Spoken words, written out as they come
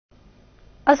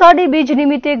અષાઢી બીજ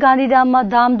નિમિત્તે ગાંધીધામમાં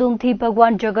ધામધૂમથી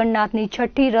ભગવાન જગન્નાથની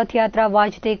છઠ્ઠી રથયાત્રા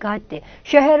વાજતે ગાજતે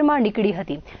શહેરમાં નીકળી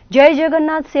હતી। જય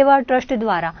જગન્નાથ સેવા ટ્રસ્ટ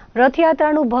દ્વારા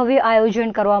રથયાત્રાનું ભવ્ય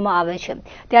આયોજન કરવામાં આવે છે,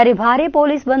 ત્યારે ભારે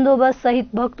પોલીસ બંદોબસ્ત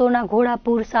સહિત ભક્તોના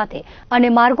ઘોડાપૂર સાથે અને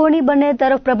માર્ગોની બંને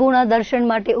તરફ પ્રભુના દર્શન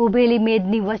માટે ઉભેલી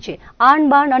મેદની વચ્ચે આન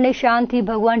બાન અને શાનથી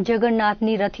ભગવાન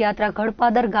જગન્નાથની રથયાત્રા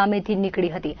ગળપાદર ગામેથી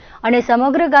નીકળી હતી અને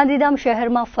સમગ્ર ગાંધીધામ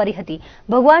શહેરમાં ફરી હતી।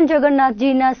 ભગવાન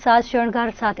જગન્નાથજીના સાજ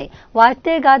શણગાર સાથે વાજતે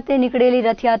ગાતે નીકળેલી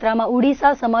રથયાત્રામાં ઓડિશા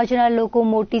સમાજના લોકો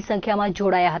મોટી સંખ્યામાં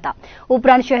જોડાયા હતા।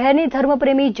 ઉપરાંત શહેરની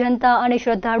ધર્મપ્રેમી જનતા અને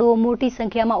શ્રદ્ધાળુઓ મોટી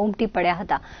સંખ્યામાં ઉમટી પડ્યા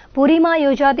હતા। પુરીમાં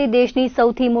યોજાતી દેશની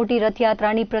સૌથી મોટી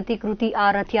રથયાત્રાની પ્રતિકૃતિ આ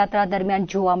રથયાત્રા દરમિયાન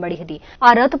જોવા મળી હતી।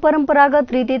 આ રથ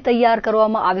પરંપરાગત રીતે તૈયાર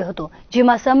કરવામાં આવ્યો હતો,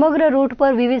 જેમાં સમગ્ર રૂટ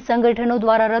પર વિવિધ સંગઠનો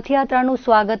દ્વારા રથયાત્રાનું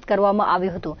સ્વાગત કરવામાં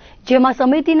આવ્યું હતું, જેમાં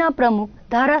સમિતિના પ્રમુખ,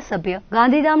 ધારાસભ્ય,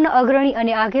 ગાંધીધામના અગ્રણી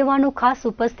અને આગેવાનો ખાસ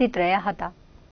ઉપસ્થિત રહ્યા હતા।